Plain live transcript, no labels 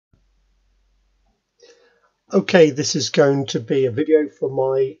Okay, this is going to be a video for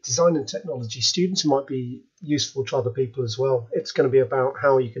my design and technology students. It might be useful to other people as well. It's going to be about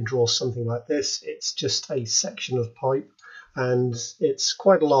how you can draw something like this. It's just a section of pipe and it's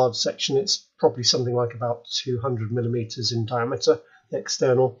quite a large section. It's probably something like about 200 millimeters in diameter, the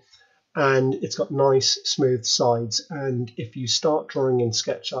external, and it's got nice smooth sides. And if you start drawing in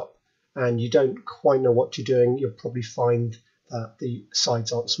SketchUp and you don't quite know what you're doing, you'll probably find the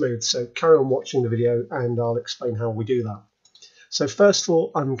sides aren't smooth. So carry on watching the video and I'll explain how we do that. So first of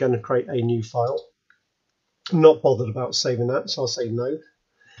all, I'm going to create a new file. I'm not bothered about saving that, so I'll say no.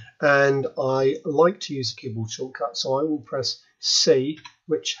 And I like to use a keyboard shortcut, so I will press C,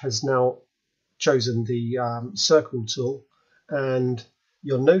 which has now chosen the circle tool. And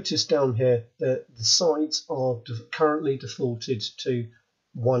you'll notice down here that the sides are currently defaulted to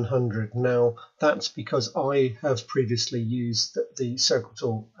 100. Now that's because I have previously used the circle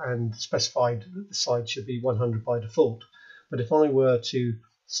tool and specified that the side should be 100 by default. But if I were to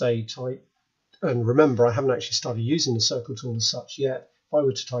say type, and remember I haven't actually started using the circle tool as such yet, if I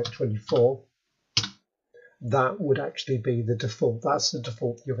were to type 24, that would actually be the default. That's the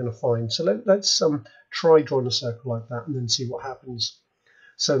default you're going to find. So let's try drawing a circle like that and then see what happens.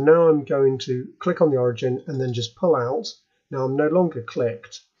 So now I'm going to click on the origin and then just pull out. Now I'm no longer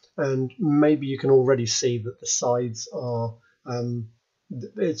clicked, and maybe you can already see that the sides are,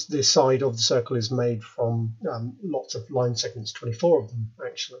 the side of the circle is made from lots of line segments, 24 of them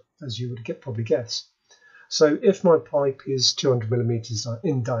actually, as you would probably guess. So if my pipe is 200 millimeters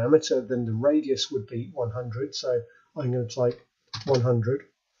in diameter, then the radius would be 100. So I'm going to type 100.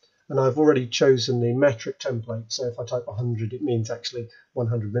 And I've already chosen the metric template. So if I type 100, it means actually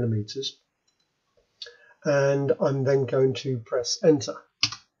 100 millimeters. And I'm then going to press enter.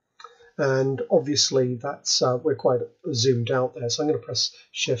 And obviously that's we're quite zoomed out there. So I'm going to press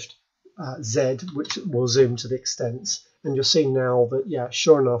Shift Z, which will zoom to the extents. And you'll see now that, yeah,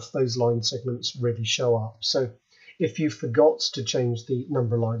 sure enough, those line segments really show up. So if you forgot to change the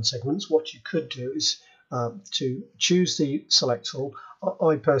number of line segments, what you could do is to choose the select tool.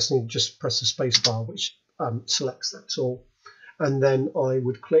 I personally just press the space bar, which selects that tool. And then I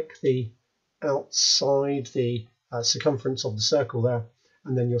would click the outside the circumference of the circle there,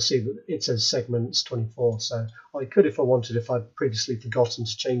 and then you'll see that it says segments 24. So I could, if I wanted, if I'd previously forgotten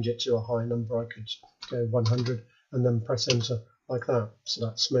to change it to a higher number, I could go 100 and then press enter like that. So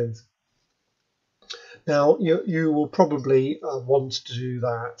that's smooth. Now you will probably want to do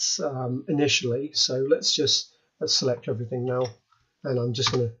that initially. So let's select everything now, and I'm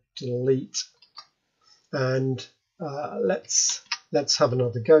just going to delete, and let's have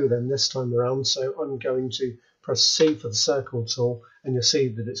another go then this time around. So I'm going to press C for the circle tool, and you'll see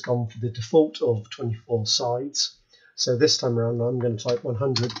that it's gone for the default of 24 sides. So this time around I'm going to type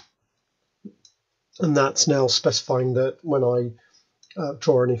 100, and that's now specifying that when I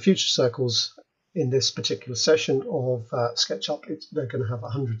draw any future circles in this particular session of SketchUp, they're going to have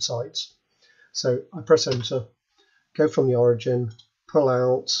 100 sides. So I press enter, go from the origin, pull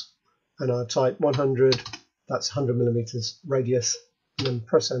out, and I type 100. That's 100 millimeters radius, and then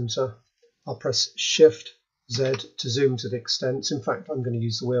press enter. I'll press Shift Z to zoom to the extents. In fact, I'm going to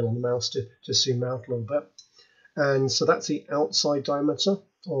use the wheel on the mouse to zoom out a little bit. And so that's the outside diameter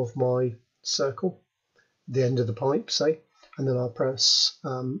of my circle, the end of the pipe, say. And then I'll press,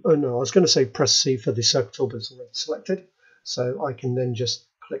 oh no, I was going to say press C for the circle tool, but it's already selected. So I can then just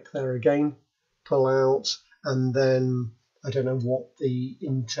click there again, pull out, and then I don't know what the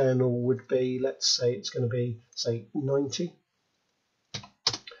internal would be. Let's say it's going to be, say, 90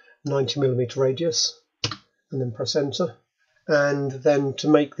 millimeter radius, and then press enter. And then to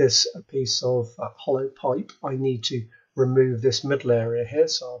make this a piece of hollow pipe, I need to remove this middle area here.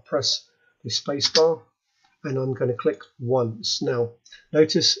 So I'll press the space bar, and I'm going to click once. Now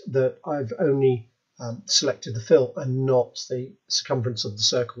notice that I've only selected the fill and not the circumference of the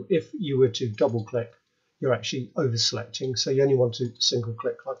circle. If you were to double click, you're actually over selecting, so you only want to single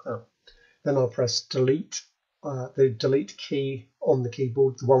click like that. Then I'll press delete, the delete key on the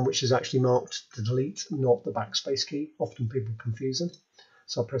keyboard, the one which is actually marked to delete, not the backspace key. Often people confuse them.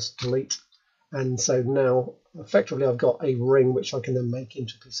 So I'll press delete, and so now effectively I've got a ring which I can then make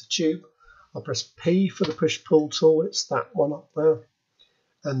into a piece of tube. I'll press P for the push pull tool, it's that one up there,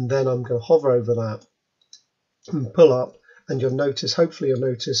 and then I'm going to hover over that and pull up, and you'll notice, hopefully you'll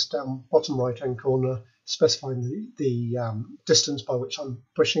notice down bottom right hand corner, specifying the distance by which I'm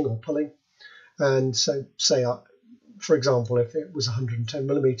pushing or pulling. And so say, for example, if it was 110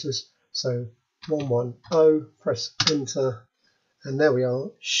 millimeters, so 110, press enter, and there we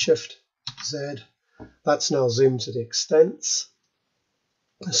are, Shift Z. That's now zoomed to the extents.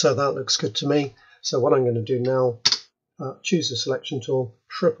 So that looks good to me. So what I'm going to do now, choose the selection tool,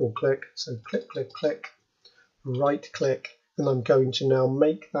 triple click, so click, click, click, right click, and I'm going to now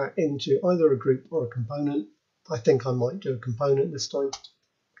make that into either a group or a component. I think I might do a component this time.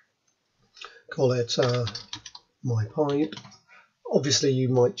 Call it my pipe. Obviously you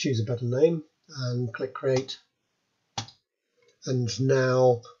might choose a better name and click create. And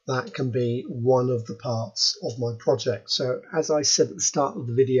now that can be one of the parts of my project. So as I said at the start of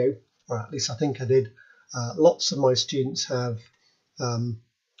the video, or at least I think I did, lots of my students have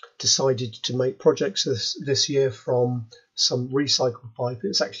decided to make projects this year from some recycled pipe.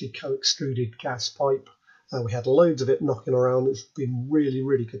 It's actually co-extruded gas pipe. We had loads of it knocking around. It's been really,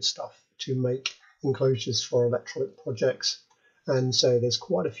 really good stuff to make enclosures for electronic projects. And so there's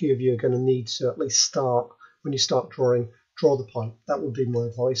quite a few of you are going to need to at least start, when you start drawing, draw the pipe. That would be my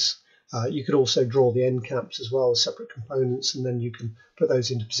advice. You could also draw the end caps as well as separate components, and then you can put those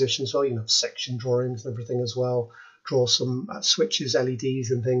into position as well. You can have section drawings and everything as well. Draw some switches,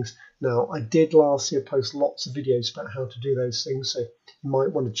 LEDs and things. Now, I did last year post lots of videos about how to do those things, so you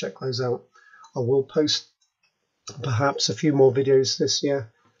might want to check those out. I will post perhaps a few more videos this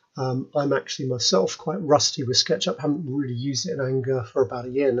year. I'm actually myself quite rusty with SketchUp. I haven't really used it in anger for about a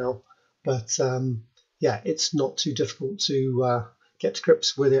year now, but yeah, it's not too difficult to get to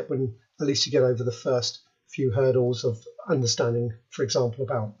grips with it when at least you get over the first few hurdles of understanding, for example,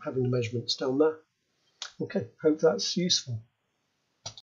 about having the measurements down there. Okay, hope that's useful.